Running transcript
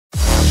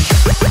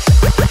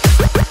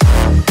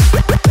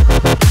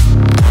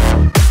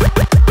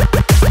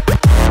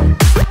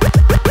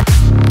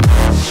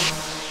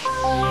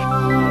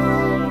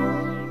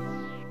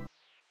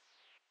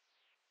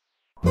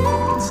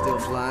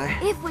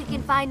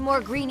find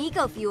more green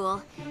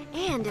eco-fuel.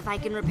 And if I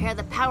can repair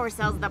the power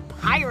cells the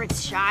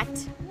pirates shot.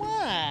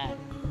 What?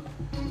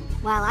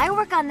 While I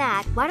work on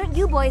that, why don't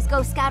you boys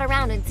go scout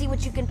around and see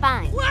what you can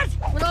find? What?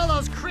 With all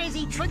those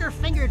crazy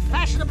trigger-fingered,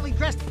 fashionably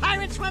dressed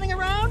pirates running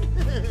around?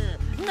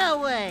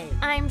 No way.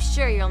 I'm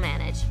sure you'll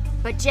manage.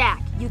 But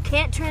Jack, you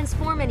can't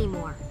transform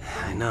anymore.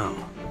 I know.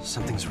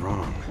 Something's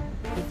wrong.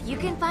 If you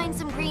can find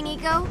some green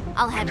eco,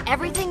 I'll have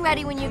everything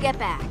ready when you get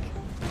back.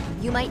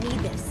 You might need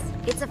this.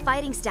 It's a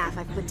fighting staff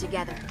I've put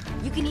together.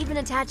 You can even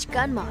attach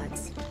gun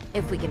mods,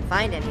 if we can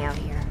find any out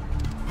here.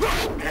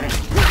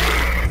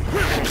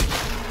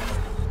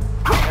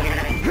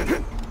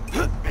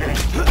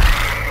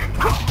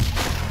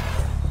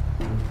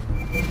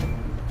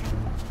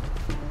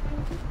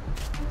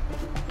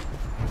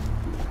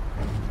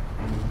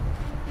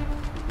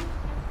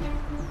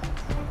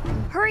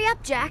 Hurry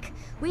up, Jack.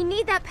 We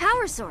need that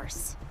power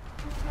source.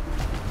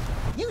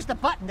 Use the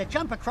button to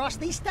jump across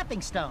these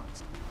stepping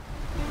stones.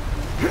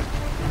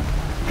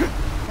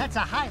 That's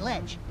a high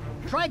ledge.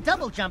 Try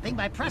double jumping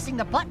by pressing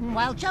the button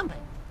while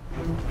jumping.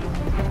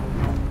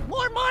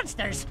 More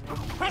monsters!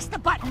 Press the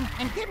button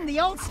and give them the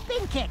old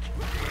spin kick.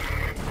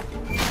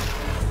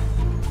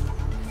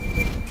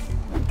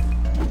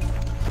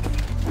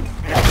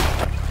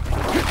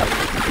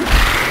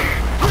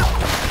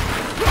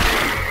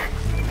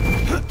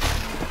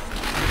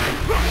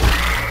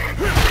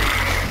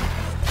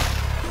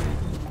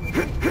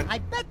 I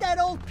bet that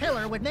old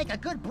pillar would make a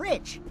good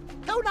bridge.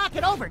 Go knock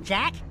it over,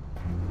 Jack.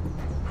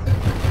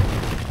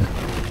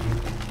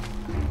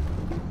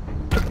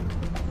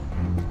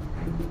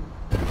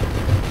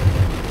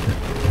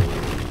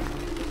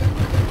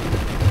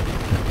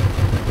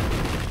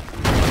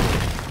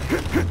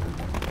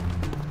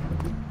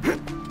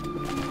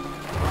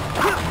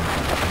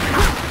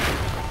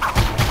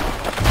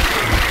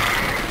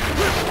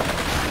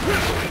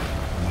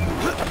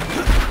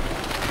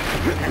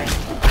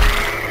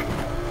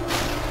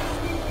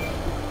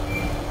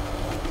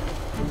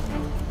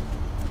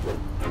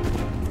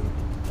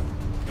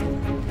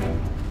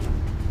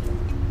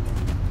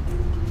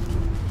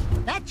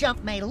 That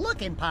jump may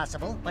look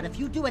impossible, but if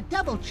you do a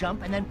double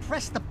jump and then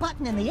press the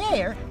button in the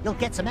air, you'll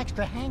get some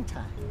extra hang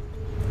time.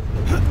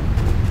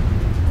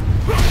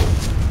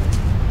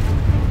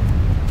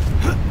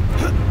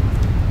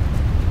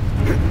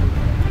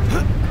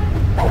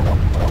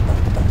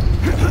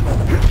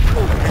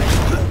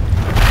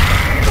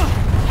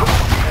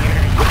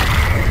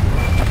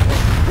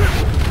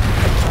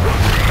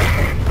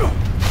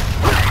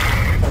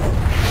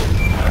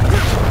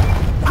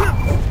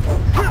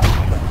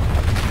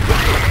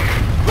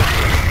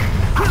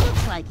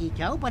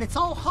 Eco, but it's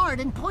all hard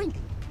and pointy.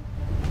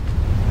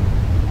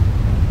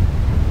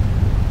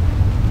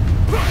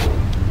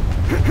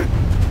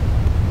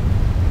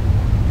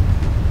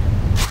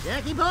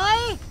 Jackie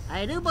boy,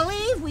 I do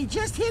believe we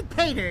just hit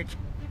pay dirt.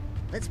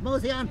 Let's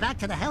mosey on back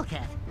to the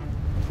Hellcat.